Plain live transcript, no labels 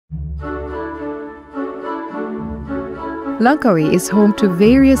Langkawi is home to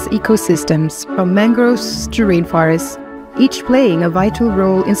various ecosystems, from mangroves to rainforests, each playing a vital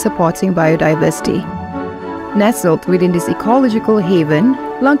role in supporting biodiversity. Nestled within this ecological haven,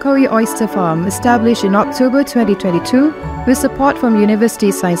 Langkawi Oyster Farm, established in October 2022 with support from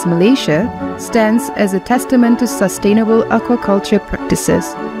Universiti Sains Malaysia, stands as a testament to sustainable aquaculture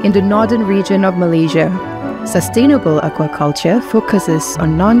practices in the northern region of Malaysia. Sustainable aquaculture focuses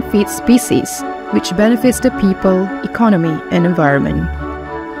on non-feed species, which benefits the people, economy, and environment.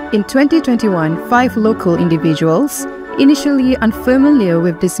 In 2021, 5 local individuals, initially unfamiliar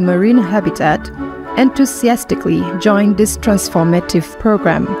with this marine habitat, enthusiastically joined this transformative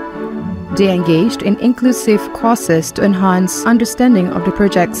program. They engaged in inclusive courses to enhance understanding of the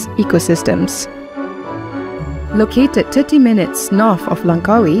project's ecosystems. Located 30 minutes north of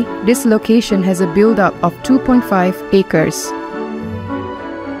Langkawi, this location has a build-up of 2.5 acres.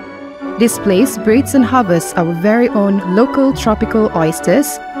 This place breeds and harvests our very own local tropical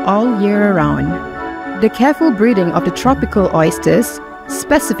oysters all year round. The careful breeding of the tropical oysters,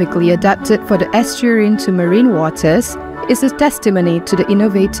 specifically adapted for the estuarine to marine waters, is a testimony to the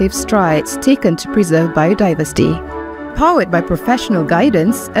innovative strides taken to preserve biodiversity. Powered by professional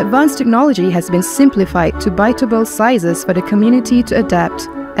guidance, advanced technology has been simplified to biteable sizes for the community to adapt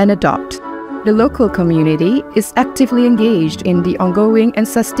and adopt. The local community is actively engaged in the ongoing and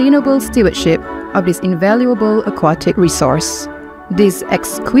sustainable stewardship of this invaluable aquatic resource. These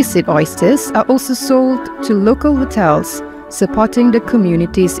exquisite oysters are also sold to local hotels, supporting the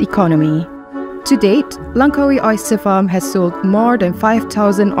community's economy. To date, Langkawi Oyster Farm has sold more than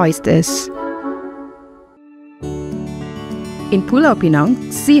 5,000 oysters. In Pulau Penang,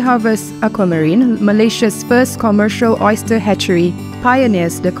 Sea Harvest Aquamarine, Malaysia's first commercial oyster hatchery,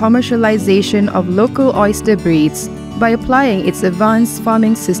 pioneers the commercialization of local oyster breeds by applying its advanced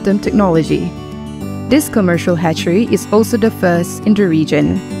farming system technology. This commercial hatchery is also the first in the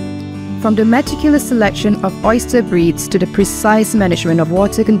region. From the meticulous selection of oyster breeds to the precise management of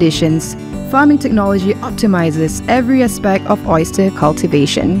water conditions, farming technology optimizes every aspect of oyster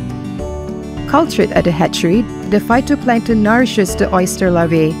cultivation. Cultured at the hatchery, the phytoplankton nourishes the oyster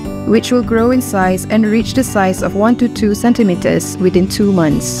larvae, which will grow in size and reach the size of 1 to 2 centimeters within 2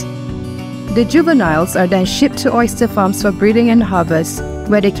 months. The juveniles are then shipped to oyster farms for breeding and harvest,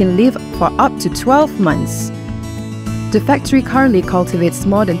 where they can live for up to 12 months. The factory currently cultivates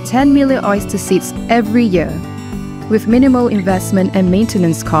more than 10 million oyster seeds every year. With minimal investment and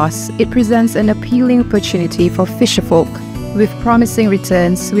maintenance costs, it presents an appealing opportunity for fisherfolk, with promising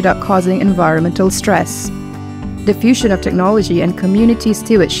returns without causing environmental stress. The fusion of technology and community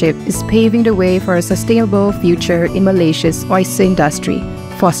stewardship is paving the way for a sustainable future in Malaysia's oyster industry,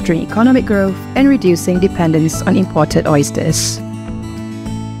 fostering economic growth and reducing dependence on imported oysters.